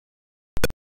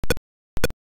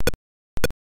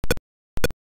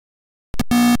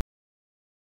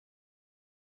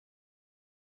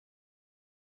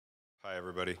Hi,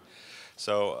 everybody.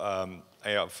 So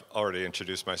I have already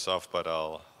introduced myself, but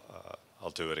I'll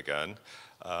do it again.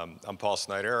 I'm Paul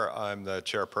Snyder. I'm the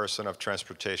chairperson of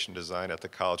transportation design at the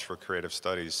College for Creative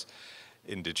Studies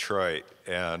in Detroit.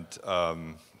 And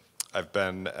I've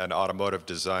been an automotive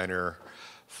designer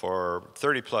for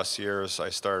 30 plus years. I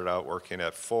started out working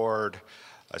at Ford.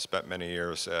 I spent many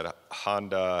years at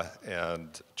Honda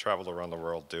and traveled around the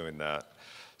world doing that.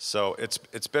 So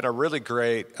it's been a really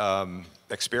great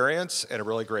experience and a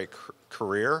really great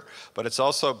career, but it's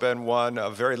also been one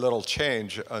of very little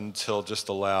change until just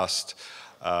the last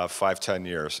 5-10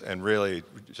 years. And really,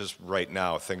 just right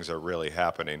now, things are really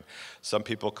happening. Some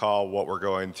people call what we're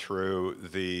going through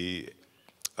the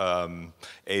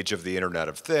age of the Internet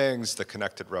of Things, the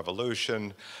connected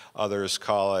revolution. Others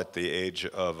call it the age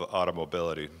of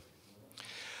automobility.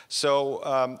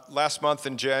 So last month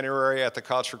in January at the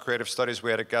College for Creative Studies,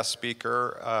 we had a guest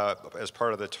speaker as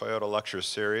part of the Toyota Lecture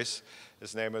Series.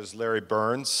 His name is Larry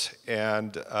Burns,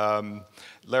 and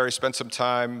Larry spent some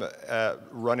time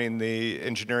running the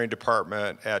engineering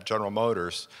department at General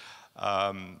Motors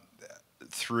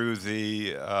through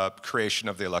the creation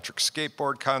of the electric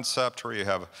skateboard concept, where you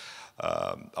have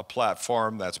a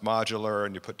platform that's modular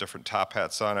and you put different top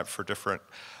hats on it for different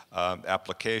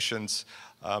applications.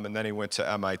 And then he went to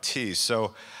MIT.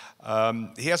 So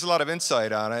he has a lot of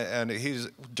insight on it,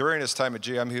 and during his time at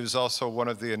GM, he was also one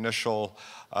of the initial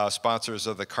sponsors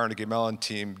of the Carnegie Mellon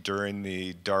team during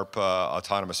the DARPA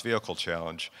Autonomous Vehicle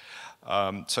Challenge.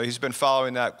 So he's been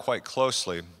following that quite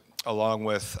closely, along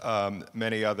with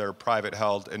many other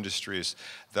private-held industries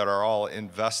that are all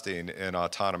investing in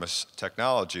autonomous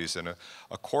technologies. And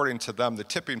according to them, the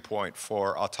tipping point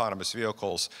for autonomous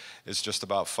vehicles is just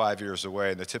about 5 years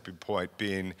away, and the tipping point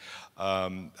being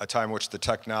a time in which the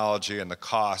technology and the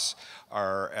costs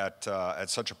are at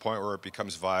such a point where it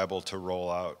becomes viable to roll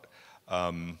out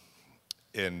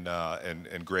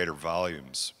in greater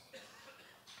volumes.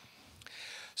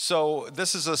 So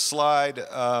this is a slide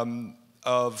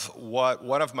of what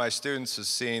one of my students has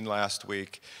seen last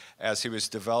week as he was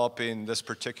developing this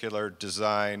particular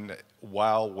design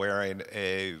while wearing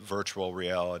a virtual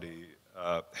reality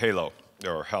halo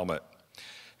or helmet,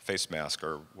 face mask,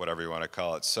 or whatever you want to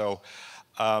call it. So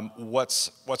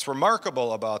what's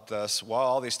remarkable about this, while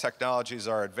all these technologies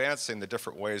are advancing, the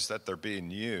different ways that they're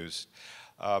being used,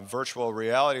 virtual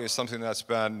reality is something that's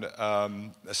been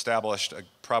established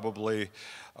probably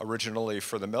originally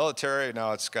for the military.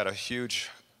 Now it's got a huge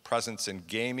presence in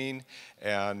gaming,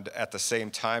 and at the same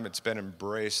time it's been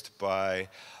embraced by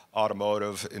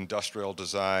automotive, industrial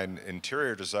design,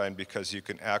 interior design, because you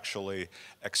can actually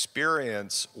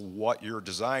experience what you're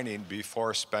designing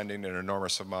before spending an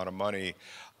enormous amount of money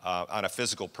on a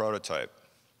physical prototype.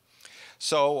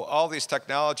 So all these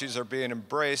technologies are being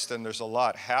embraced, and there's a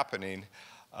lot happening,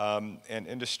 and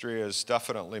industry is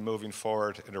definitely moving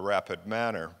forward in a rapid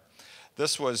manner.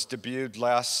 This was debuted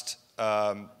last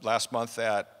month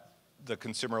at the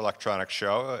Consumer Electronics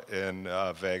Show in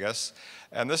Vegas.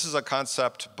 And this is a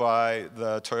concept by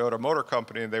the Toyota Motor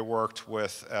Company. They worked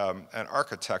with an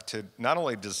architect to not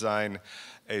only design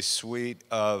a suite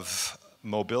of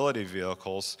mobility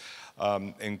vehicles,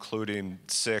 including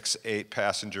 6, 8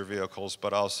 passenger vehicles,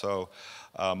 but also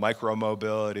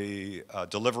micro-mobility,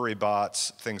 delivery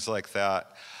bots, things like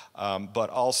that. But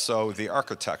also the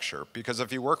architecture. Because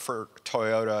if you work for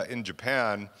Toyota in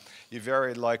Japan, you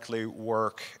very likely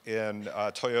work in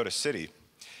Toyota City,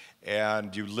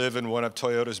 and you live in one of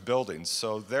Toyota's buildings.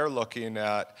 So they're looking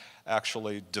at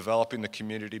actually developing the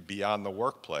community beyond the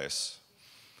workplace.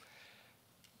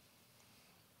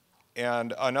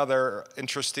 And another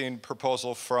interesting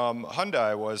proposal from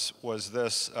Hyundai was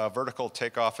this vertical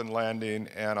takeoff and landing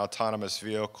and autonomous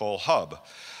vehicle hub.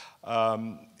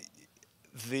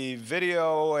 The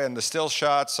video and the still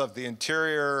shots of the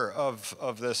interior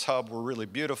of this hub were really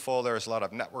beautiful. There's a lot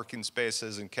of networking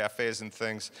spaces and cafes and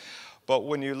things. But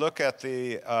when you look at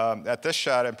at this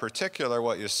shot in particular,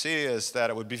 what you see is that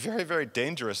it would be very, very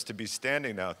dangerous to be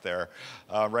standing out there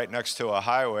right next to a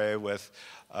highway with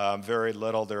very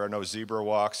little. There are no zebra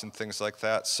walks and things like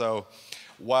that. So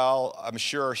while I'm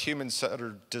sure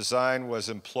human-centered design was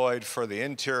employed for the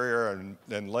interior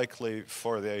and likely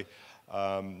for the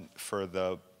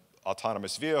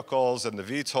autonomous vehicles and the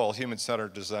VTOL,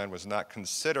 human-centered design was not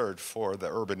considered for the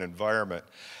urban environment.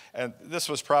 And this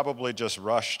was probably just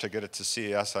rushed to get it to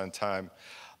CES on time.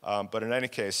 But in any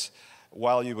case,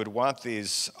 while you would want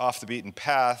these off the beaten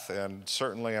path and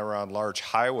certainly around large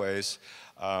highways,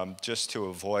 just to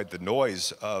avoid the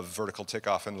noise of vertical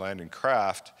takeoff and landing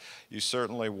craft, you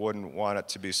certainly wouldn't want it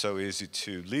to be so easy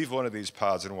to leave one of these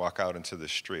pods and walk out into the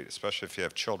street, especially if you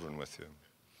have children with you.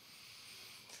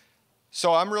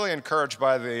 So I'm really encouraged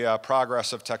by the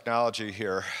progress of technology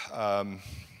here.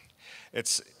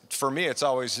 For me, it's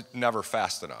always never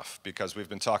fast enough because we've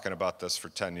been talking about this for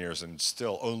 10 years and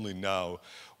still only now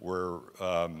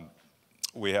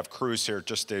we have Cruise here,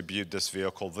 just debuted this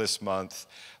vehicle this month.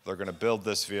 They're going to build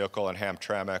this vehicle in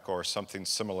Hamtramck or something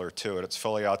similar to it. It's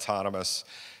fully autonomous.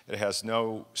 It has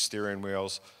no steering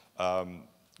wheels.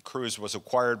 Cruise was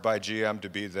acquired by GM to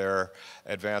be their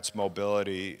advanced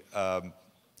mobility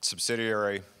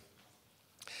subsidiary.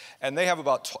 And they have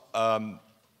about 1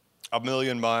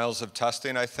 million miles of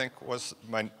testing, I think, was,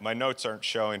 my notes aren't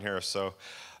showing here, so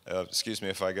excuse me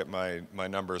if I get my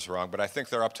numbers wrong, but I think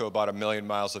they're up to about 1 million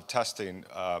miles of testing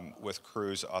with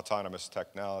Cruise autonomous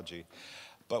technology.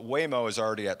 But Waymo is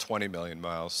already at 20 million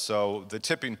miles, so the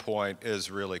tipping point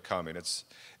is really coming. It's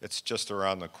just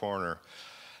around the corner.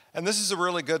 And this is a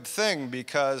really good thing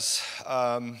because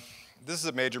this is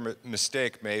a major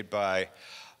mistake made by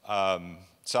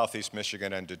Southeast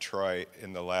Michigan and Detroit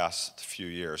in the last few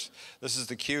years. This is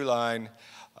the Q line.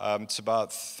 It's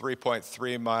about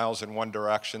 3.3 miles in one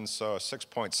direction, so a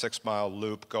 6.6 mile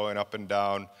loop going up and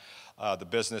down the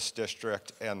business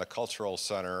district and the cultural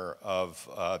center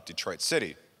of Detroit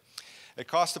City. It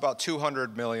cost about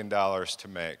 $200 million to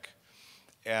make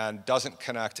and doesn't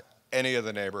connect any of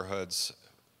the neighborhoods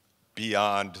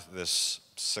beyond this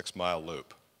 6 mile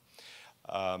loop.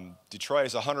 Detroit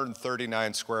is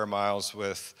 139 square miles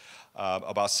with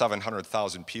about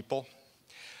 700,000 people.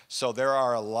 So there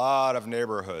are a lot of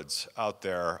neighborhoods out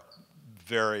there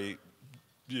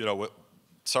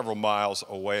several miles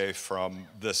away from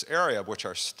this area, which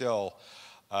are still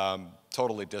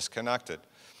totally disconnected.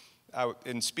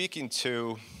 In speaking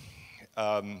to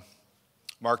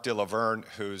Mark DeLaverne,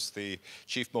 who's the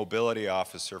Chief Mobility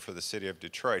Officer for the City of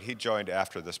Detroit, he joined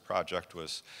after this project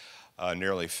was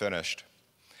nearly finished.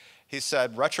 He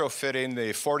said retrofitting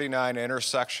the 49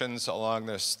 intersections along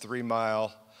this 3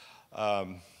 mile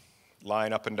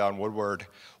line up and down Woodward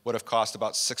would have cost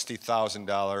about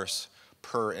 $60,000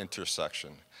 per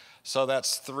intersection. So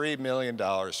that's $3 million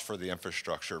for the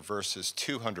infrastructure versus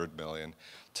 $200 million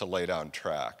to lay down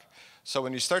track. So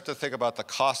when you start to think about the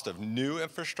cost of new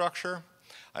infrastructure,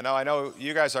 I know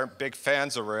you guys aren't big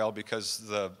fans of rail because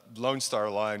the Lone Star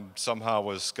line somehow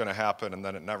was going to happen and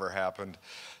then it never happened.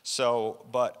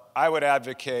 But I would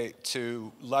advocate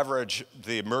to leverage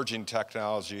the emerging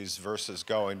technologies versus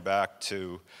going back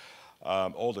to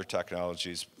older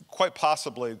technologies. Quite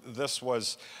possibly, this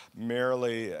was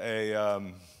merely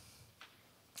an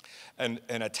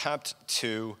attempt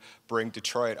to bring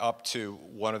Detroit up to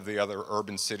one of the other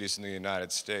urban cities in the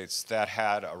United States that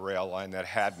had a rail line, that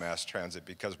had mass transit,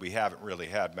 because we haven't really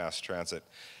had mass transit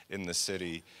in the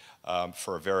city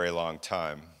for a very long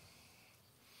time.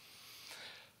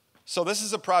 So this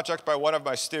is a project by one of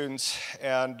my students,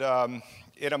 and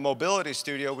in a mobility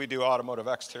studio, we do automotive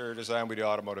exterior design, we do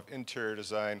automotive interior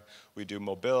design, we do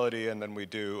mobility, and then we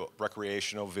do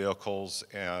recreational vehicles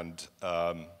and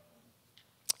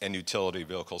utility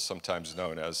vehicles, sometimes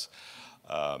known as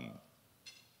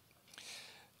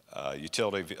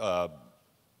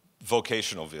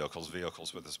vocational vehicles,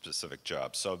 vehicles with a specific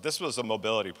job. So this was a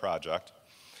mobility project.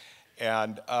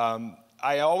 And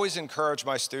I always encourage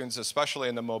my students, especially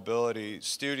in the mobility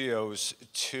studios,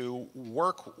 to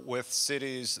work with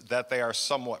cities that they are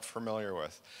somewhat familiar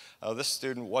with. This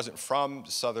student wasn't from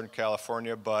Southern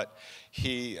California, but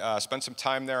he spent some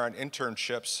time there on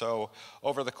internships. So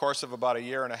over the course of about 1.5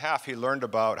 years, he learned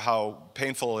about how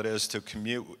painful it is to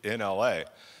commute in LA.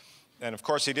 And of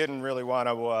course, he didn't really want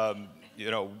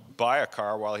to buy a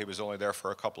car while he was only there for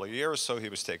a couple of years, so he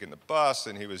was taking the bus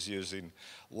and he was using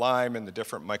Lime and the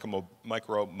different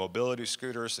micro mobility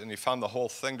scooters, and he found the whole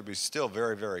thing to be still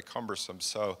very, very cumbersome.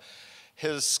 So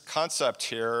his concept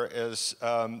here is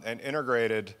an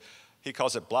integrated, he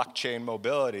calls it blockchain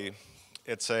mobility.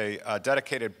 It's a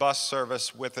dedicated bus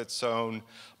service with its own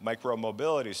micro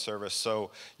mobility service.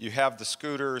 So you have the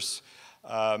scooters,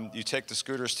 you take the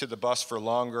scooters to the bus for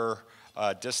longer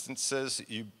distances,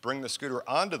 you bring the scooter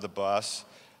onto the bus,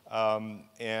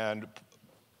 and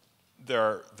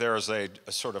there's a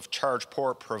sort of charge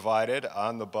port provided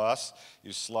on the bus.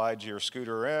 You slide your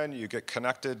scooter in, you get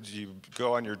connected, you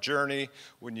go on your journey.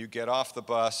 When you get off the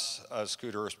bus, a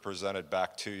scooter is presented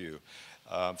back to you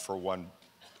for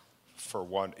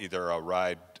either a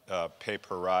ride, pay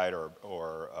per ride,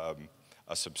 or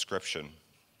a subscription.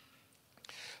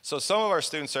 So some of our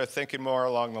students are thinking more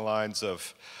along the lines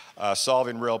of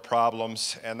solving real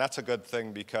problems, and that's a good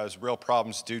thing because real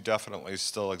problems do definitely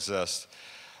still exist.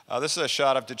 This is a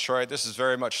shot of Detroit. This is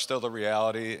very much still the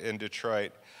reality in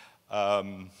Detroit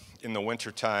in the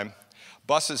wintertime.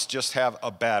 Buses just have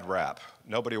a bad rap.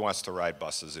 Nobody wants to ride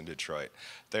buses in Detroit.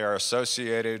 They are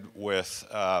associated with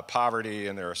poverty,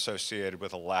 and they're associated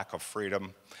with a lack of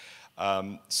freedom.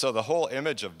 So the whole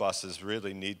image of buses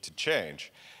really need to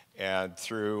change. And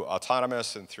through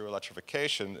autonomous and through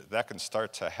electrification, that can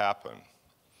start to happen.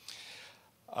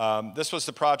 This was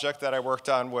the project that I worked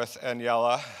on with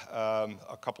Daniela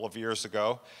a couple of years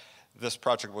ago. This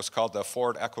project was called the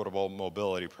Ford Equitable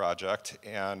Mobility Project.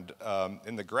 And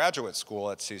in the graduate school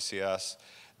at CCS,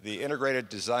 the integrated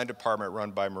design department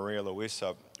run by Maria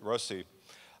Luisa Rossi,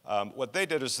 what they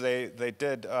did is they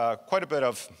did quite a bit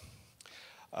of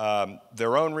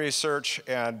their own research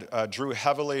and drew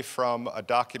heavily from a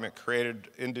document created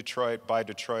in Detroit by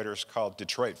Detroiters called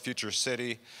Detroit Future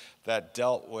City that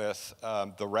dealt with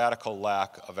the radical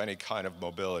lack of any kind of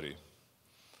mobility.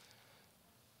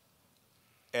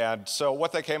 And so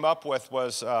what they came up with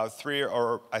was three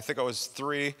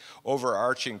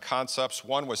overarching concepts.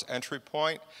 One was entry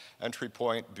point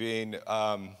being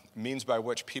means by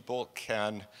which people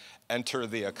can enter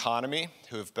the economy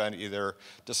who have been either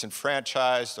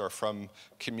disenfranchised or from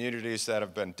communities that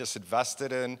have been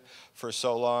disinvested in for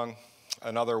so long.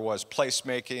 Another was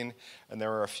placemaking, and there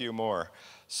were a few more.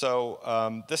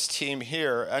 So this team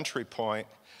here, Entry Point,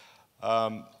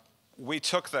 we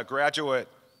took the graduate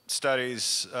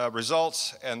studies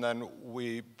results, and then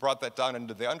we brought that down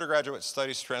into the undergraduate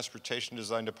studies transportation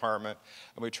design department,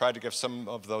 and we tried to give some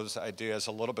of those ideas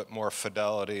a little bit more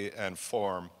fidelity and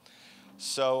form.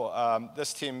 So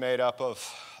this team made up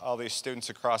of all these students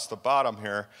across the bottom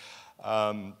here,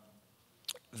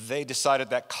 they decided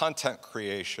that content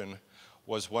creation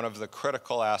was one of the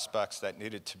critical aspects that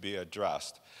needed to be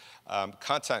addressed.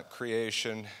 Content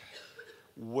creation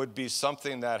would be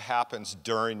something that happens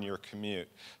during your commute.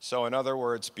 So in other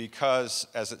words, because,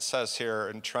 as it says here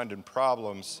in Trend and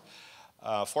Problems,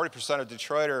 40% of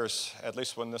Detroiters, at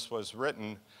least when this was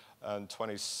written in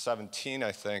 2017,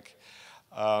 I think,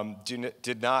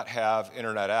 did not have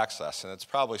internet access, and it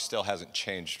probably still hasn't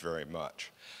changed very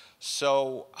much.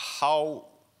 So how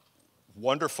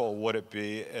wonderful would it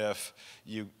be if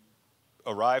you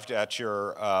arrived at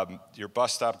your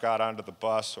bus stop, got onto the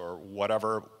bus or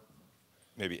whatever,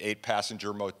 maybe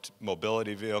 8-passenger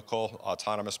mobility vehicle,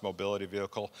 autonomous mobility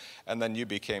vehicle, and then you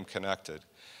became connected.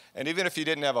 And even if you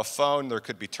didn't have a phone, there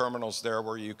could be terminals there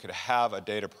where you could have a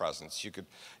data presence.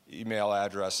 Email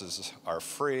addresses are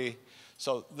free.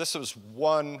 So this was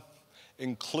one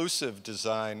inclusive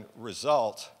design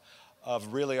result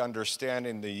of really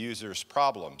understanding the user's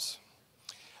problems.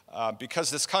 Because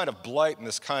this kind of blight and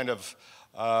this kind of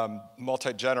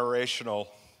multi-generational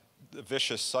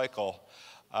vicious cycle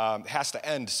has to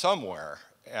end somewhere.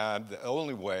 And the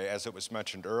only way, as it was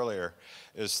mentioned earlier,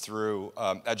 is through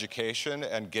education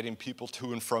and getting people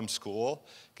to and from school,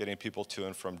 getting people to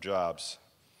and from jobs.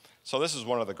 So this is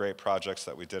one of the great projects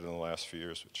that we did in the last few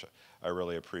years, which I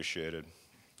really appreciated.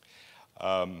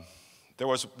 There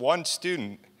was one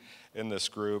student in this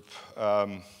group,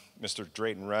 Mr.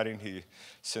 Drayton Redding. He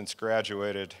since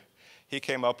graduated. He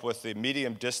came up with the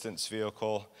medium distance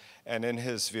vehicle, and in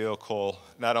his vehicle,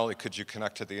 not only could you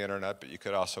connect to the internet, but you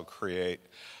could also create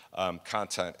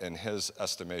content. In his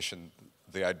estimation,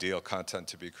 the ideal content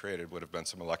to be created would have been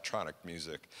some electronic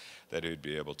music that he'd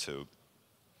be able to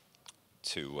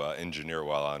engineer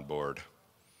while on board.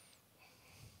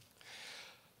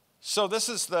 So this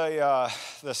is the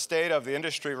state of the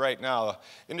industry right now.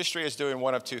 Industry is doing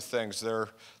one of two things. They're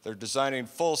designing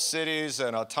full cities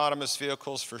and autonomous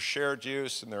vehicles for shared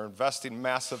use, and they're investing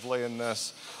massively in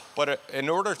this. But in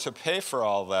order to pay for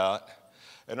all that,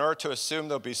 in order to assume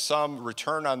there'll be some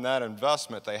return on that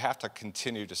investment, they have to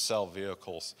continue to sell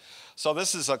vehicles. So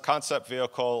this is a concept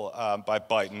vehicle by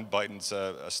Byton. Byton's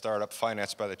a startup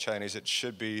financed by the Chinese. It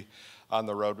should be on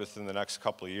the road within the next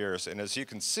couple of years. And as you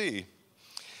can see,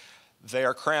 they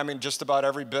are cramming just about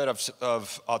every bit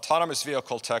of autonomous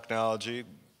vehicle technology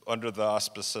under the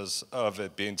auspices of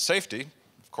it being safety,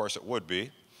 of course it would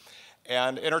be,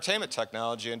 and entertainment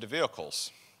technology into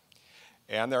vehicles.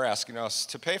 And they're asking us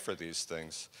to pay for these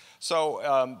things.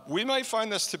 So we might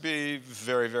find this to be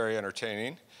very, very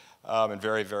entertaining and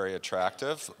very, very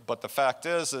attractive. But the fact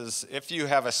is if you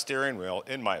have a steering wheel,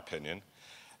 in my opinion,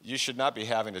 you should not be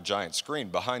having a giant screen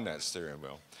behind that steering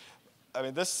wheel. I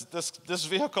mean, this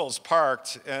vehicle is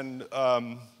parked in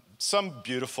some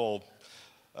beautiful,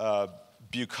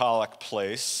 bucolic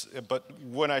place. But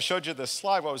when I showed you this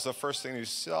slide, what was the first thing you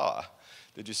saw?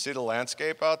 Did you see the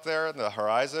landscape out there in the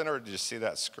horizon, or did you see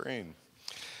that screen?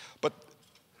 But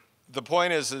the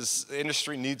point is the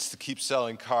industry needs to keep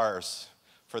selling cars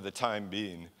for the time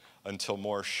being until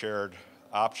more shared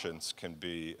options can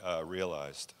be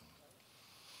realized.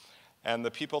 And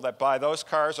the people that buy those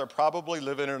cars are probably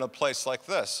living in a place like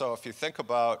this. So if you think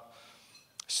about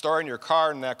storing your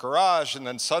car in that garage and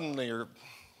then suddenly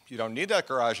you don't need that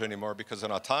garage anymore because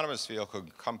an autonomous vehicle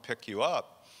can come pick you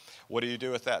up, what do you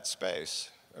do with that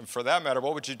space? And for that matter,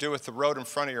 what would you do with the road in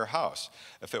front of your house?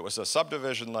 If it was a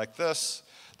subdivision like this,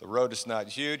 the road is not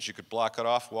huge, you could block it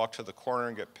off, walk to the corner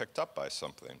and get picked up by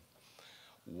something.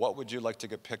 What would you like to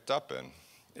get picked up in?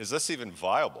 Is this even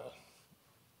viable?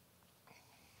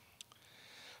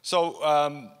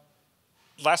 So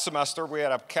last semester we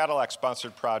had a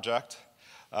Cadillac-sponsored project.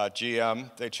 GM,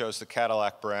 they chose the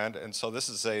Cadillac brand, and so this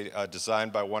is a design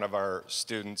by one of our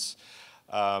students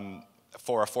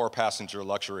for a 4-passenger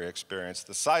luxury experience.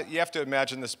 The size, you have to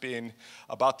imagine this being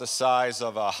about the size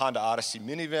of a Honda Odyssey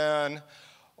minivan,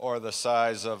 or the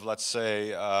size of, let's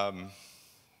say, a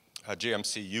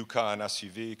GMC Yukon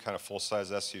SUV, kind of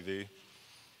full-size SUV.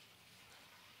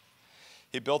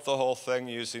 He built the whole thing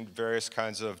using various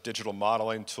kinds of digital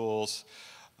modeling tools,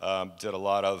 did a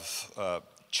lot of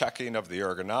checking of the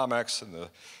ergonomics and the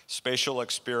spatial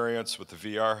experience with the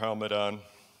VR helmet on.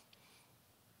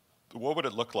 What would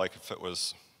it look like if it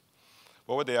was,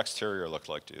 what would the exterior look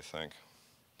like, do you think?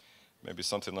 Maybe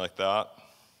something like that.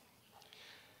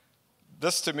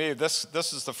 This, to me, this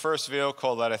is the first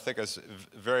vehicle that I think is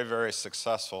very, very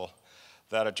successful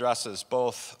that addresses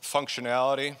both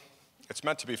functionality. It's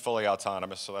meant to be fully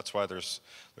autonomous, so that's why there's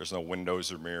no windows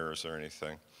or mirrors or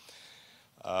anything.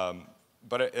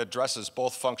 But it addresses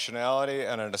both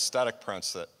functionality and an aesthetic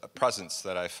presence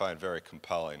that I find very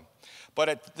compelling.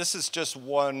 But this is just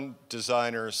one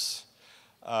designer's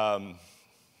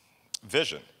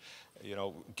vision. You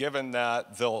know, given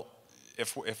that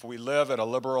if we live in a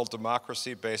liberal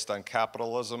democracy based on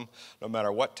capitalism, no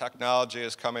matter what technology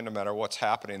is coming, no matter what's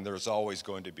happening, there's always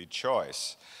going to be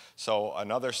choice. So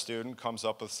another student comes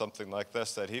up with something like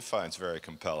this that he finds very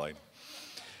compelling.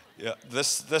 Yeah,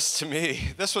 this to me,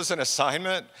 this was an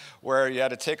assignment where you had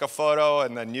to take a photo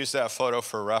and then use that photo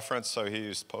for reference, so he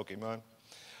used Pokemon.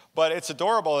 But it's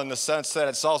adorable in the sense that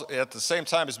it's also, at the same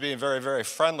time as being very, very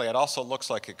friendly, it also looks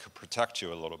like it could protect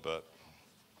you a little bit.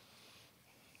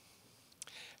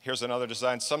 Here's another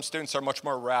design. Some students are much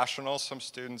more rational. Some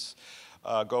students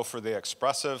go for the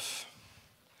expressive.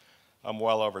 I'm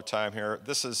well over time here.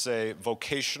 This is a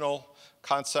vocational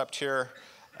concept here.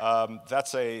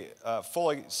 That's a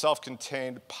fully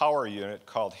self-contained power unit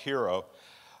called Hero.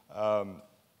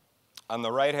 On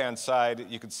the right-hand side,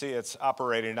 you can see it's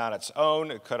operating on its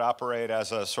own. It could operate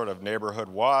as a sort of neighborhood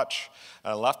watch.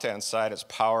 On the left-hand side, it's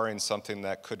powering something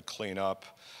that could clean up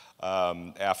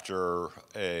after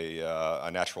a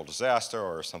natural disaster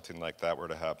or something like that were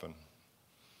to happen.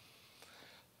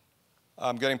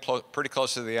 I'm getting pretty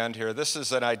close to the end here. This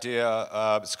is an idea,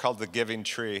 it's called the giving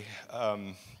tree,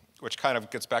 which kind of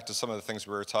gets back to some of the things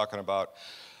we were talking about.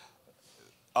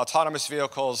 Autonomous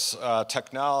vehicles,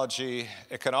 technology,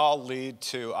 it can all lead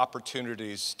to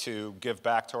opportunities to give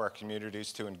back to our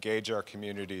communities, to engage our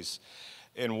communities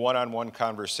in one-on-one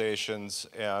conversations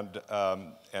and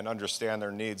understand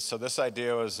their needs. So this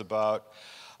idea was about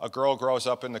a girl grows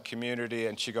up in the community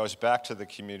and she goes back to the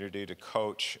community to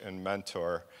coach and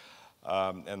mentor.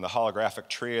 And the holographic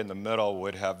tree in the middle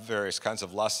would have various kinds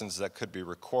of lessons that could be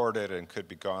recorded and could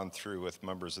be gone through with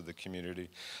members of the community.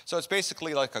 So it's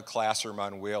basically like a classroom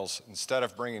on wheels. Instead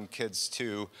of bringing kids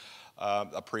to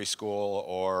a preschool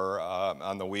or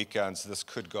on the weekends, this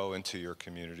could go into your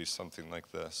community, something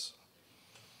like this.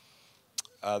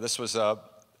 This was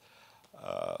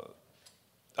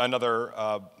another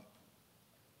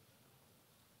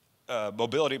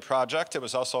mobility project. It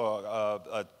was also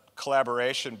a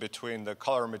collaboration between the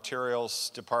color and materials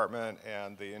department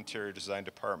and the interior design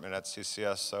department at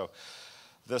CCS. So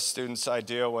this student's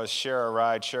idea was share a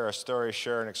ride, share a story,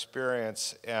 share an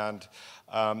experience. And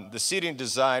the seating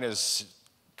design is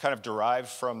kind of derived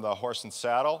from the horse and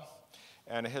saddle.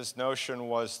 And his notion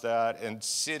was that in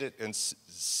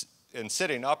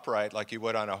sitting upright like you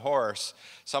would on a horse,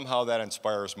 somehow that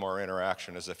inspires more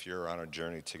interaction as if you're on a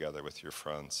journey together with your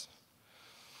friends.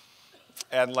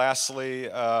 And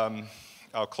lastly,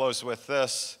 I'll close with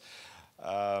this.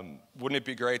 Wouldn't it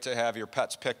be great to have your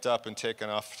pets picked up and taken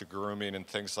off to grooming and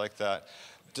things like that?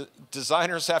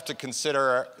 Designers have to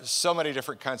consider so many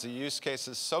different kinds of use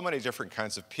cases, so many different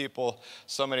kinds of people,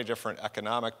 so many different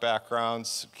economic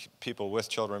backgrounds, people with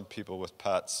children, people with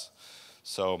pets.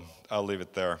 So I'll leave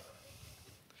it there.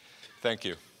 Thank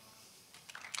you.